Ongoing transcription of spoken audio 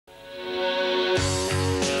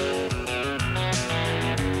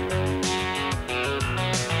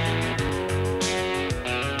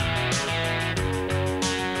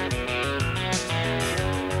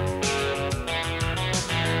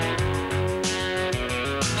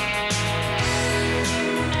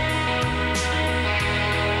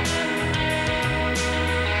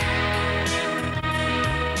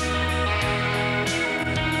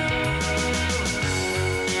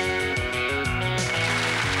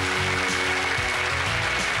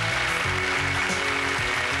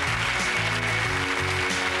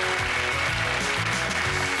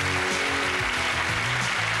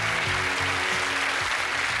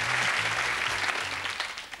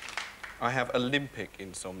I have Olympic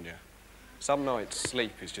insomnia. Some nights,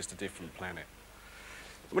 sleep is just a different planet.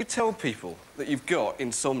 When you tell people that you've got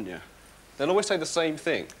insomnia, they'll always say the same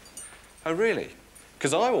thing. Oh, really?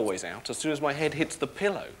 Because I'm always out as soon as my head hits the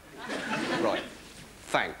pillow. Right.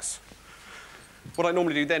 Thanks. What I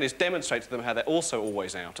normally do then is demonstrate to them how they're also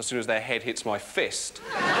always out as soon as their head hits my fist.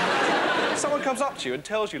 Someone comes up to you and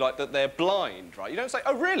tells you, like, that they're blind, right? You don't say,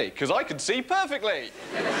 oh, really? Because I can see perfectly.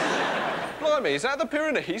 Blimey, is that the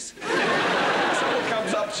Pyrenees? Someone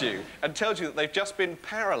comes up to you and tells you that they've just been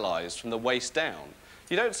paralysed from the waist down.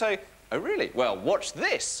 You don't say, oh, really? Well, watch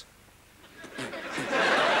this.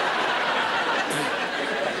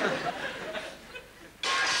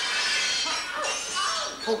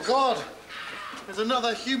 Oh, God. There's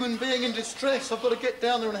another human being in distress. I've got to get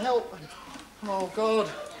down there and help. Oh, God.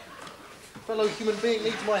 A fellow human being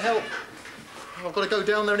needs my help. I've got to go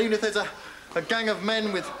down there, and even if there's a gang of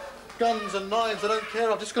men with guns and knives, I don't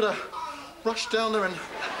care. I've just got to rush down there and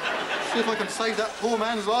see if I can save that poor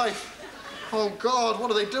man's life. Oh, God,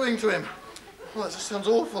 what are they doing to him? Oh, that just sounds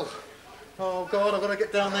awful. Oh, God, I've got to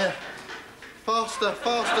get down there. Faster,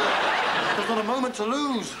 faster. There's not a moment to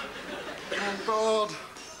lose. Oh, God.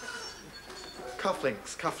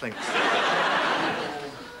 Cufflinks, cufflinks.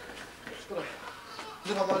 Just got to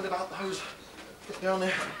live my mind about those. Get down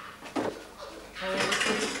there.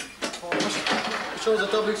 Oh, it shows a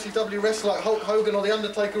WCW wrestler like Hulk Hogan or The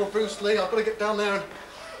Undertaker or Bruce Lee. I've got to get down there and...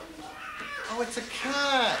 Oh, it's a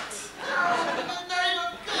cat.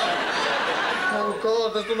 Oh,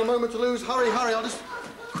 God, there's not a moment to lose. Hurry, hurry. I'll just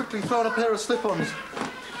quickly throw on a pair of slip-ons.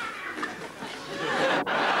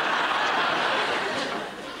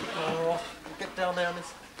 Down there and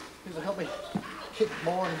this will help me kick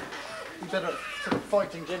more and be better at sort of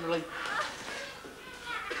fighting generally.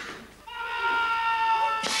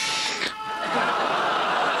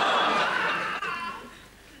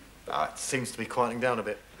 It seems to be quieting down a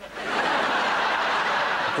bit.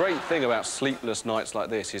 The great thing about sleepless nights like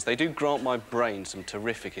this is they do grant my brain some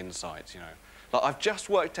terrific insights, you know. Like, I've just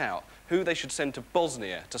worked out who they should send to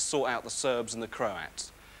Bosnia to sort out the Serbs and the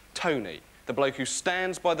Croats. Tony, the bloke who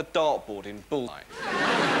stands by the dartboard in bullseye.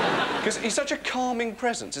 Because he's such a calming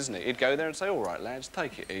presence, isn't he? He'd go there and say, all right, lads,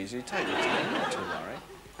 take it easy, take your time, not to worry.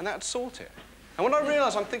 And that'd sort it. And when I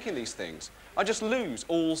realise I'm thinking these things, I just lose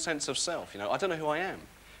all sense of self, you know. I don't know who I am,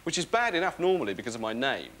 which is bad enough normally because of my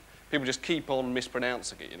name. People just keep on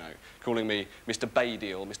mispronouncing it, you know, calling me Mr.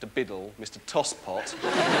 Baddiel, Mr. Biddle, Mr. Tosspot.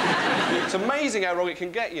 It's amazing how wrong it can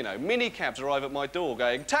get, you know. Minicabs arrive at my door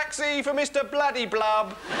going, taxi for Mr. Bloody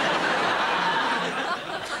Blub.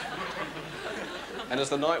 And as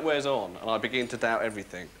the night wears on and I begin to doubt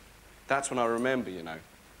everything, that's when I remember, you know,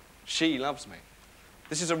 she loves me.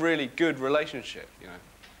 This is a really good relationship, you know.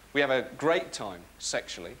 We have a great time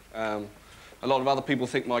sexually. A lot of other people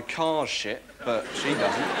think my car's shit, but she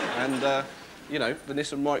doesn't. And, you know, the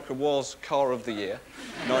Nissan Micra was Car of the Year,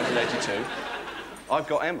 1982. I've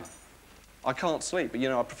got Emma. I can't sleep, but, you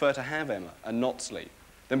know, I prefer to have Emma and not sleep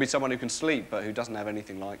than be someone who can sleep but who doesn't have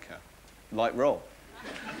anything like her. Like Rob.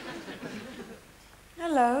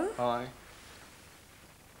 Hello. Hi.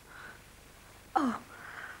 Oh,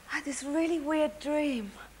 I had this really weird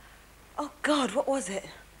dream. Oh, God, what was it?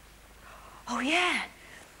 Oh, yeah.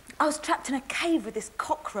 I was trapped in a cave with this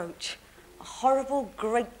cockroach. A horrible,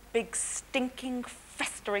 great, big, stinking,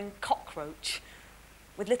 festering cockroach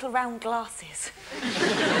with little round glasses. Oh,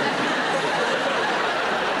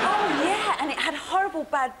 yeah, and it had horrible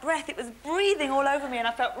bad breath. It was breathing all over me and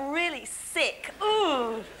I felt really sick.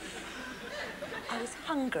 Ooh. I was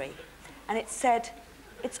hungry and it said,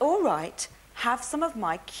 it's all right, have some of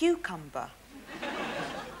my cucumber.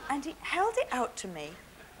 And it held it out to me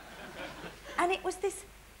and it was this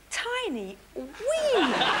tiny, wee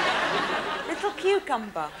little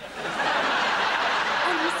cucumber.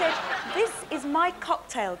 And he said, this is my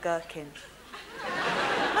cocktail gherkin.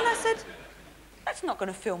 And I said, that's not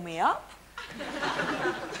going to fill me up.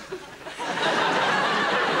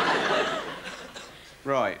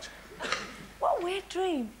 Right. What a weird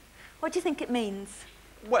dream. What do you think it means?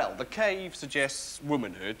 Well, the cave suggests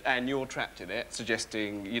womanhood, and you're trapped in it,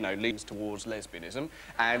 suggesting, you know, leans towards lesbianism.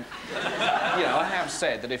 And, you know, I have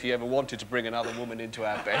said that if you ever wanted to bring another woman into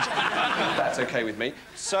our bed, that's OK with me.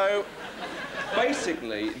 So,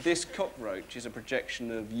 basically, this cockroach is a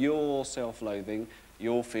projection of your self-loathing,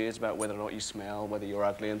 your fears about whether or not you smell, whether you're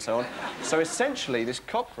ugly, and so on. So, essentially, this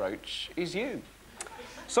cockroach is you.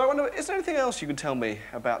 So, I wonder, is there anything else you can tell me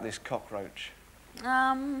about this cockroach?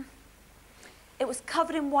 It was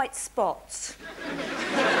covered in white spots. I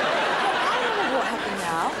remember what happened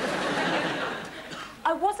now.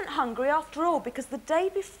 I wasn't hungry after all, because the day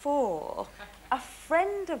before, a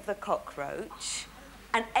friend of the cockroach,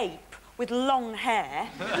 an ape with long hair,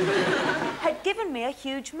 had given me a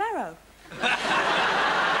huge marrow.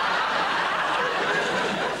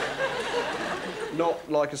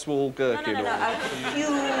 Not like a small gherkin. No, a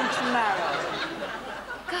huge marrow.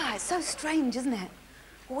 God, it's so strange, isn't it?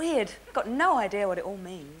 Weird. Got no idea what it all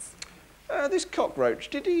means. This cockroach,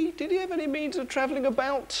 did he have any means of travelling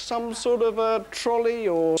about? Some sort of a trolley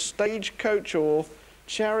or stagecoach or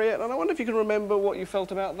chariot? And I wonder if you can remember what you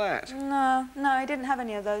felt about that. No, he didn't have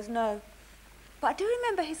any of those, no. But I do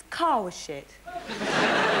remember his car was shit.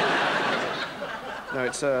 No,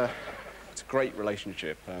 it's a great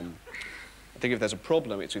relationship. I think if there's a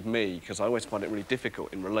problem, it's with me, because I always find it really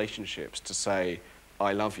difficult in relationships to say,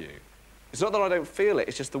 I love you. It's not that I don't feel it,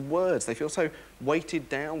 it's just the words. They feel so weighted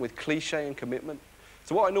down with cliché and commitment.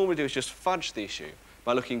 So what I normally do is just fudge the issue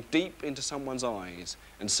by looking deep into someone's eyes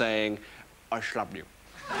and saying, I love you.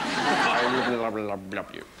 I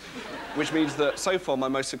love you. Which means that, so far, my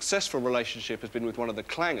most successful relationship has been with one of the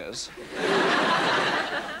clangers.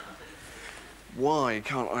 Why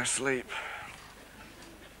can't I sleep?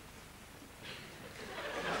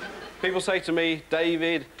 People say to me,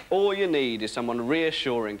 David, all you need is someone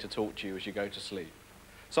reassuring to talk to you as you go to sleep.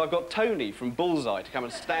 So I've got Tony from Bullseye to come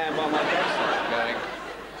and stand by my bedside going...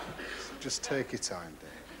 Just take your time,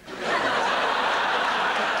 Dave.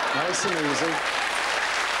 Nice and easy.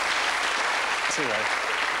 It's all right.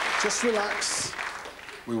 Just relax.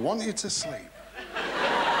 We want you to sleep.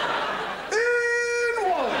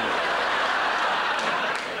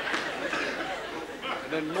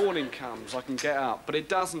 Then morning comes, I can get up, but it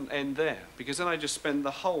doesn't end there, because then I just spend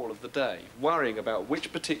the whole of the day worrying about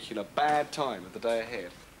which particular bad time of the day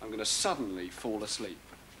ahead I'm going to suddenly fall asleep.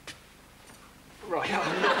 Right,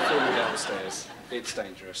 I'm not falling downstairs. It's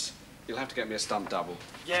dangerous. You'll have to get me a stunt double.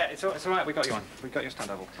 Yeah, it's all right, we got you on. We got your stunt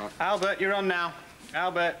double. Right. Albert, you're on now.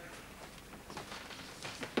 Albert.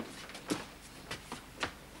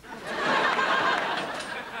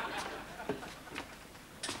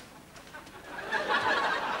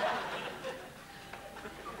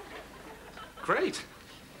 Great.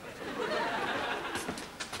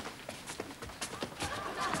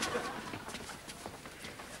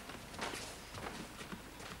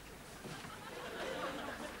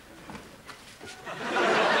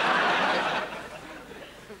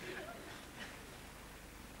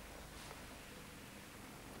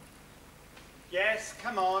 Yes,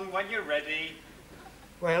 come on, when you're ready.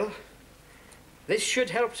 Well, this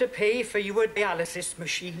should help to pay for your dialysis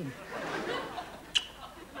machine.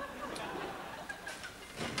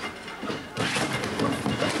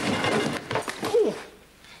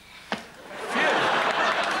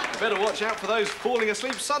 Better watch out for those falling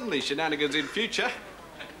asleep suddenly shenanigans in future.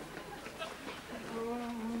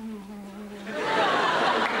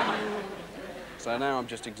 So now I'm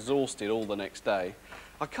just exhausted all the next day.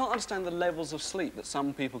 I can't understand the levels of sleep that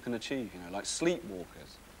some people can achieve, you know, like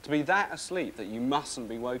sleepwalkers. To be that asleep that you mustn't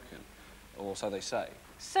be woken, or so they say.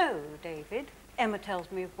 So, David, Emma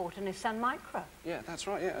tells me you've bought a Nissan Micra. Yeah, that's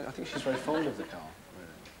right, yeah. I think she's very fond of the car,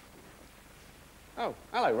 really. Oh,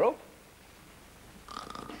 hello, Rob.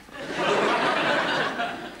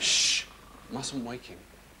 Shh! Mustn't wake him.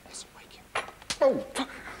 Mustn't wake him. Oh!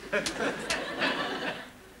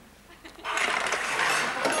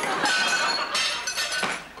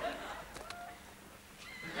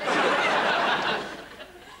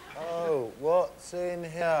 Oh, what's in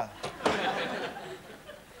here?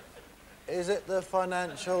 Is it the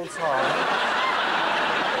Financial Times?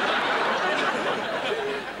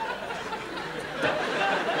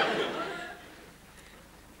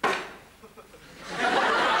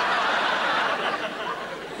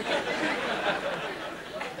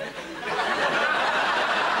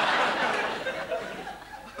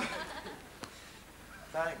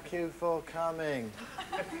 Thank you for coming.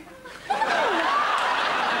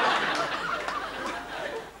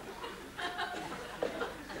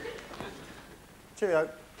 Cheerio.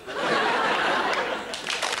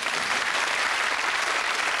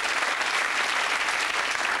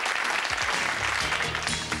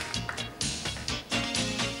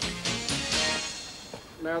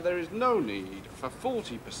 Now, there is no need for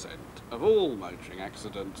 40% of all motoring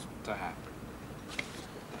accidents to happen.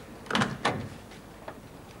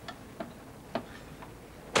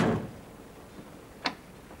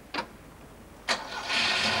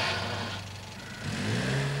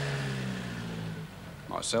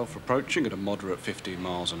 Myself approaching at a moderate 15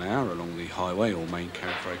 miles an hour along the highway or main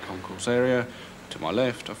carriageway concourse area. To my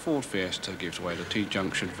left, a Ford Fiesta gives way to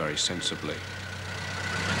T-junction very sensibly.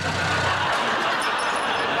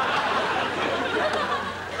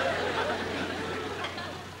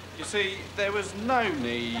 You see, there was no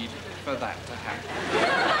need for that to happen.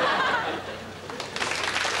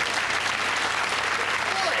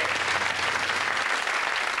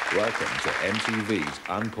 Welcome to MTV's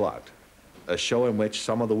Unplugged, a show in which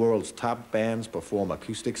some of the world's top bands perform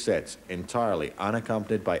acoustic sets entirely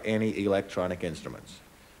unaccompanied by any electronic instruments.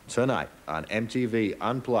 Tonight on MTV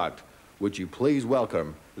Unplugged, would you please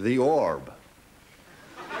welcome The Orb?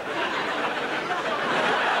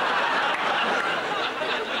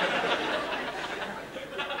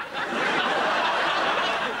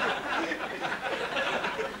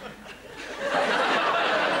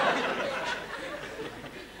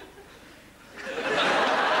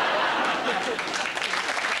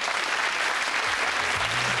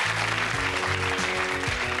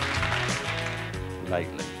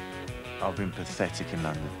 Lately, I've been pathetic in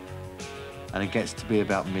London. And it gets to be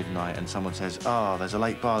about midnight and someone says, oh, there's a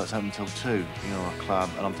late bar that's open till 2, you know, a club.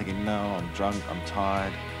 And I'm thinking, no, I'm drunk, I'm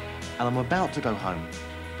tired. And I'm about to go home.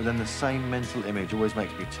 But then the same mental image always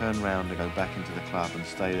makes me turn round and go back into the club and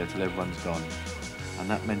stay there till everyone's gone. And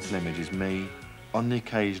that mental image is me, on the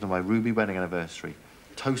occasion of my ruby wedding anniversary,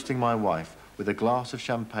 toasting my wife with a glass of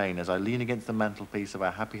champagne as I lean against the mantelpiece of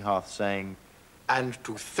our happy hearth saying, And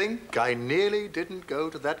to think I nearly didn't go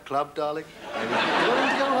to that club, darling. I was going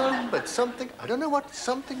to go home, but something, I don't know what,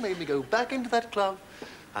 something made me go back into that club,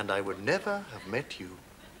 and I would never have met you.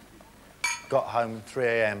 Got home 3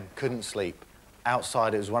 a.m., couldn't sleep.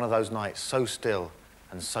 Outside, it was one of those nights so still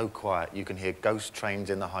and so quiet, you can hear ghost trains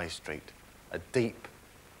in the high street. A deep,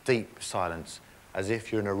 deep silence, as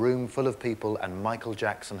if you're in a room full of people and Michael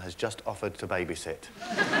Jackson has just offered to babysit.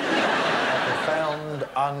 A profound,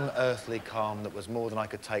 unearthly calm that was more than I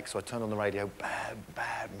could take, so I turned on the radio. Bad,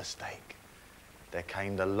 bad mistake. There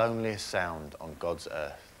came the loneliest sound on God's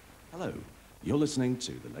earth. Hello. You're listening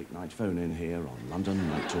to the Late Night Phone-In here on London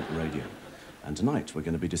Night Talk Radio. And tonight we're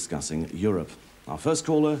going to be discussing Europe. Our first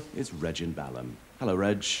caller is Reg in Balham. Hello,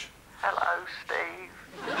 Reg. Hello, Steve.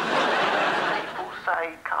 People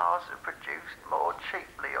say cars are produced more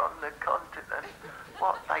cheaply on the continent.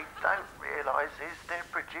 What they don't realise is they're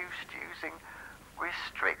produced using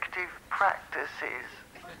restrictive practices.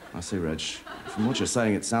 I see, Reg. From what you're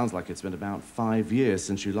saying, it sounds like it's been about 5 years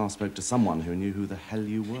since you last spoke to someone who knew who the hell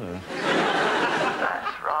you were.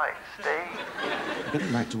 That's right, Steve.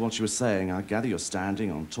 Getting back to what you were saying, I gather you're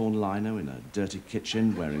standing on torn lino in a dirty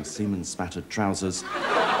kitchen, wearing semen-spattered trousers,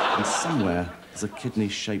 and somewhere there's a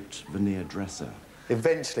kidney-shaped veneer dresser.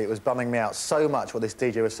 Eventually, it was bumming me out so much what this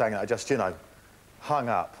DJ was saying that I just, you know, hung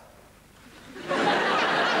up.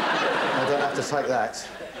 I don't have to take that.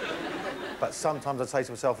 But sometimes I say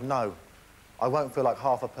to myself, no, I won't feel like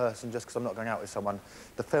half a person just because I'm not going out with someone.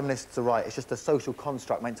 The feminists are right. It's just a social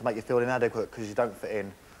construct meant to make you feel inadequate because you don't fit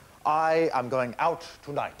in. I am going out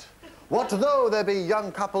tonight. What though there be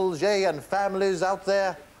young couples, yea, and families out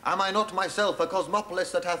there? Am I not myself a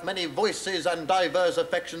cosmopolis that hath many voices and diverse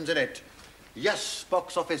affections in it? Yes,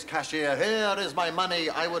 box office cashier, here is my money.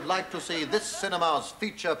 I would like to see this cinema's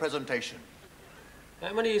feature presentation.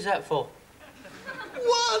 How many is that for? 1!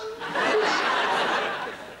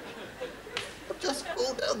 I've just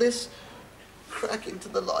fallen down this crack into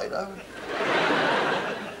the lino.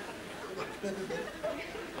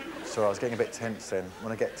 Sorry, I was getting a bit tense then.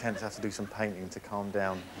 When I get tense, I have to do some painting to calm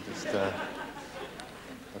down.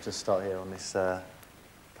 I'll just start here on this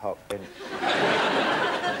park bench.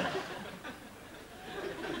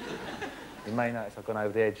 You may notice I've gone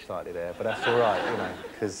over the edge slightly there, but that's all right, you know,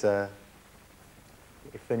 because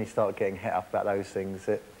if then you start getting hit up about those things,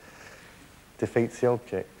 it defeats the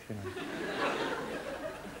object, you know.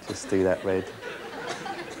 Just do that red.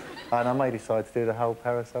 And I may decide to do the whole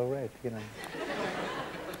parasol red, you know.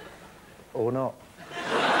 Or not.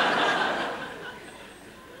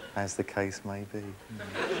 As the case may be.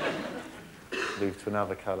 Move to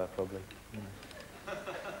another colour, probably.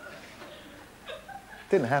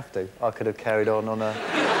 Didn't have to. I could have carried on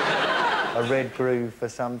a red groove for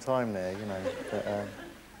some time there, you know. But,